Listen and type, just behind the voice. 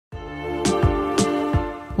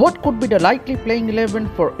What could be the likely playing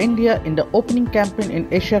 11 for India in the opening campaign in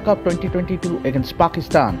Asia Cup 2022 against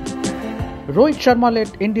Pakistan? Rohit Sharma led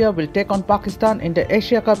India will take on Pakistan in the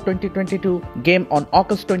Asia Cup 2022 game on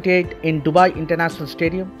August 28 in Dubai International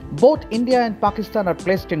Stadium. Both India and Pakistan are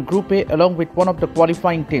placed in Group A along with one of the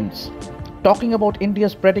qualifying teams. Talking about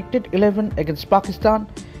India's predicted 11 against Pakistan,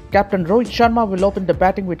 Captain Rohit Sharma will open the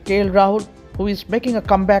batting with KL Rahul, who is making a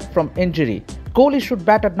comeback from injury. Kohli should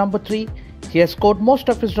bat at number 3. He has scored most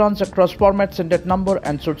of his runs across formats in that number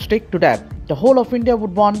and should stick to that. The whole of India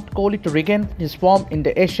would want Kohli to regain his form in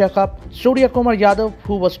the Asia Cup. Surya Kumar Yadav,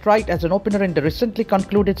 who was tried as an opener in the recently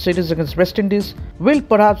concluded series against West Indies, will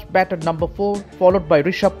perhaps bat at number 4, followed by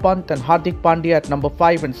Rishabh Pant and Hardik Pandya at number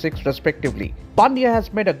 5 and 6 respectively. Pandya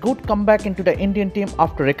has made a good comeback into the Indian team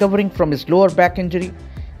after recovering from his lower back injury.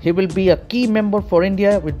 He will be a key member for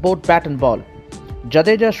India with both bat and ball.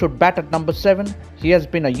 Jadeja should bat at number 7. He has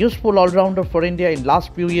been a useful all-rounder for India in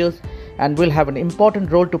last few years and will have an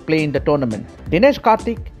important role to play in the tournament. Dinesh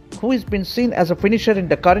Karthik, who has been seen as a finisher in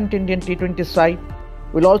the current Indian T20 side,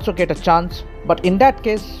 will also get a chance, but in that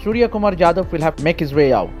case, Surya Kumar Yadav will have to make his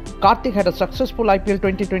way out. Karthik had a successful IPL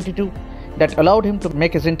 2022 that allowed him to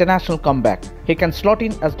make his international comeback. He can slot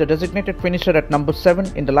in as the designated finisher at number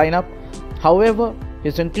 7 in the lineup. However,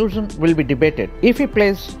 his inclusion will be debated. If he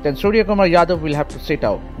plays, then Surya Kumar Yadav will have to sit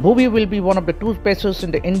out. Bhuvi will be one of the two pacers in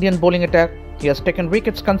the Indian bowling attack. He has taken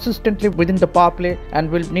wickets consistently within the power play and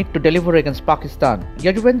will need to deliver against Pakistan.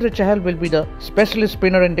 Yajuvendra Chahal will be the specialist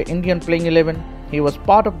spinner in the Indian playing 11. He was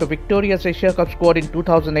part of the victorious Asia Cup squad in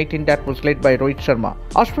 2018 that was led by Rohit Sharma.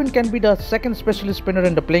 Ashwin can be the second specialist spinner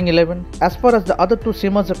in the playing 11. As far as the other two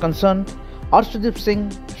seamers are concerned, Arshdeep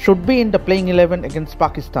Singh should be in the playing 11 against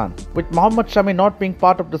Pakistan. With Mohammad Shami not being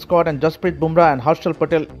part of the squad and Jasprit Bumrah and Harshal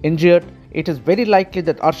Patel injured, it is very likely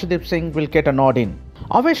that Arshdeep Singh will get a nod in.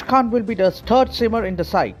 Avesh Khan will be the third seamer in the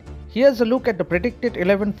side. Here's a look at the predicted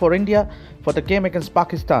 11 for India for the game against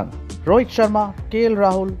Pakistan. Rohit Sharma, KL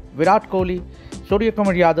Rahul, Virat Kohli, Surya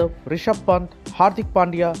Kumar Yadav, Rishabh Pant, Hardik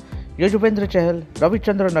Pandya, Yajuvendra Chahal,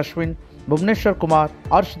 Ravichandran Ashwin, Bhuvneshwar Kumar,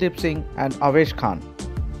 Arshdeep Singh and Avesh Khan.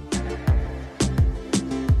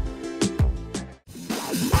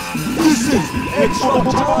 This is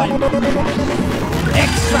Extra Time!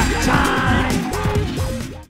 Extra Time!